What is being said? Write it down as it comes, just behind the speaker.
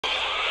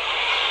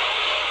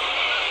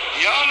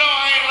Y'all know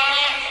I ain't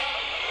lying.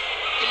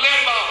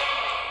 Let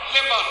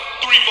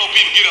about 3-4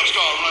 people get up,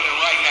 start running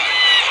right now.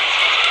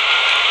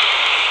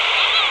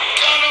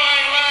 Y'all know I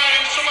ain't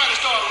lying. Somebody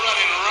start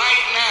running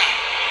right now.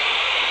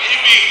 It'd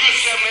be a good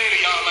 7 or 8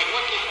 of y'all like,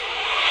 what they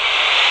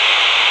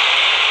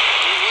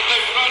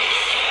running?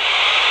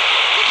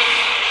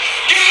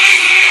 Get out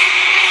of here!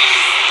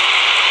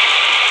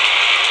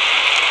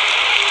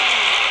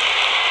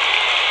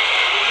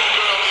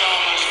 Girl, they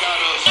almost got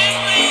us.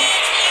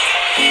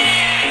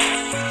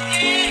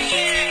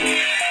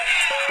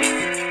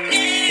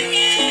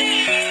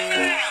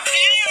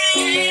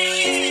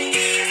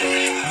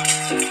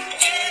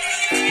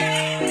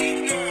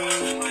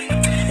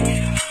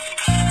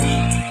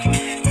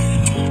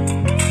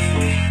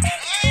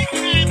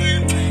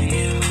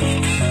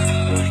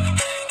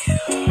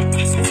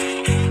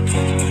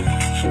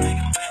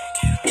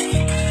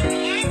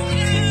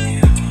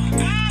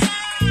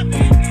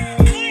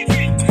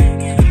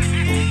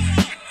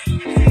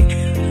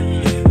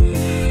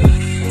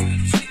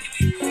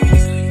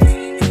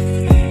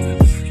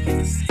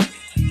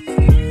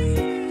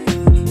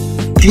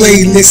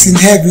 Playlist in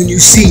heaven, you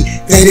see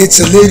that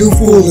it's a little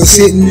fuller.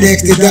 Sitting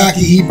next to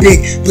Docky, he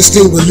big, but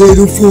still a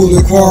little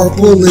fuller. Car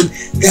pulling,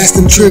 that's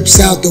them trips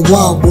out the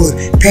Wildwood.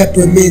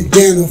 Peppermint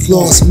dental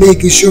floss,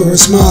 making sure her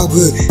smile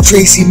good.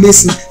 Tracy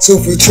missing, so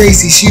for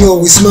Tracy, she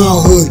always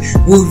smile hood.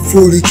 Wood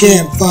for the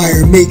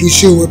campfire, making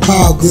sure her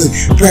pile good.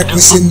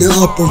 Breakfast in the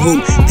upper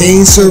room,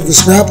 they ain't serving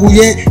scrapple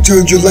yet.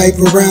 Turned your life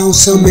around,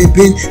 some ain't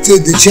been to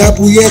the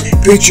chapel yet.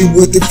 Picture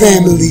with the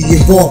family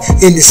involved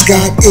in the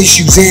Scott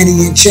issues,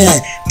 Annie and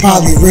Chad.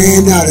 Polly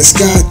ran out of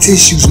Scott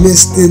tissues,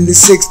 missed in the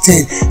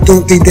 610.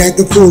 Don't think that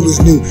the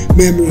foolers knew.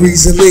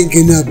 Memories are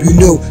linking up, you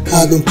know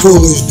how them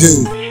foolers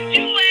do.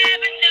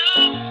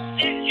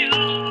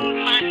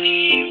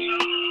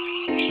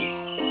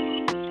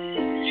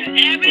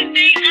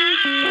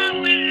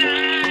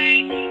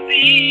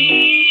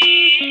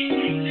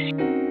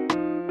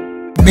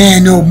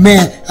 Man, oh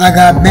man, I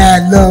got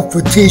mad love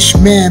for Tish,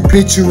 man.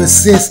 Picture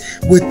assist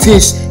with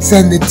Tish,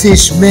 send the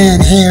Tish, man,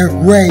 hair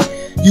gray.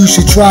 You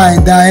should try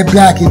and dye it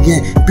black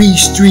again.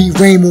 Beach Street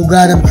Rainbow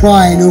got him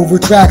crying over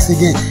tracks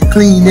again.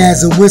 Clean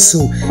as a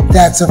whistle,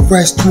 that's a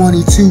fresh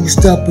 22.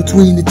 Stuck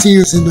between the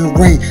tears in the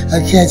rain.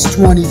 I catch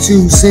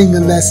 22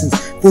 singing lessons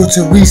for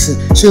Teresa.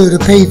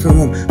 Should've paid for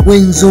them.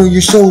 Wings on your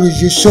shoulders,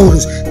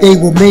 they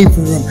were made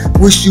for them.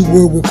 Wish you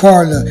were with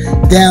Carla.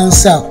 Down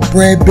south,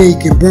 bread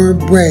baking, burnt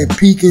bread,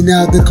 peeking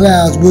out the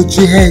clouds with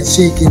your head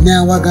shaking.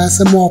 Now I got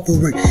some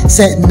offering,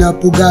 setting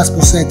up a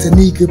gospel set.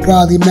 Tanika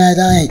probably mad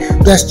I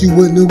ain't blessed you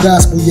with no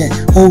gospel yet.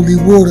 Holy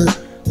water,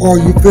 are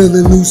you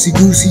feeling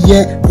loosey-goosey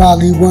yet?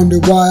 Probably wonder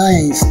why I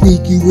ain't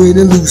sneak you in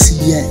a Lucy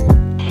yet.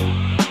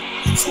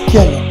 It's a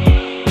killer.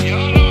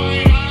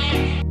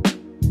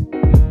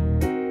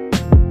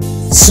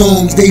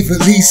 Songs they for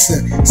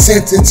Lisa,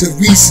 sent to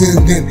Teresa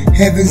and them.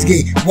 Heaven's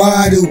Gate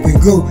wide open,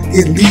 go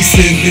get Lisa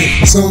and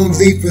them. Songs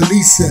they for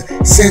Lisa,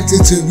 sent to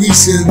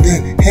Teresa and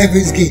them.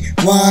 Heaven's Gate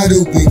wide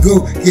open,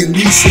 go get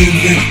Lisa and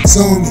them.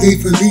 Songs they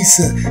for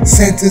Lisa,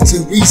 sent to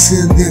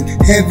Teresa and them.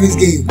 Heaven's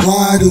Gate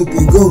wide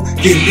open, go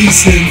get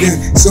Lisa and them.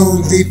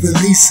 Songs they for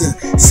Lisa,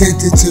 sent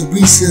to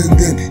Teresa and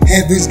them.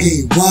 Heaven's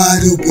Gate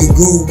wide open,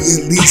 go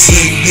get Lisa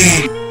and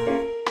them.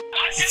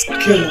 It's a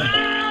killer.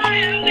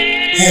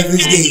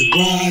 Heaven's Gate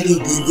wide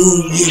open, go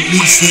get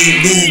Lisa and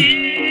them.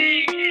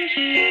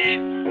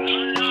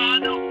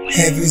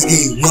 Heaven's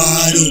Gate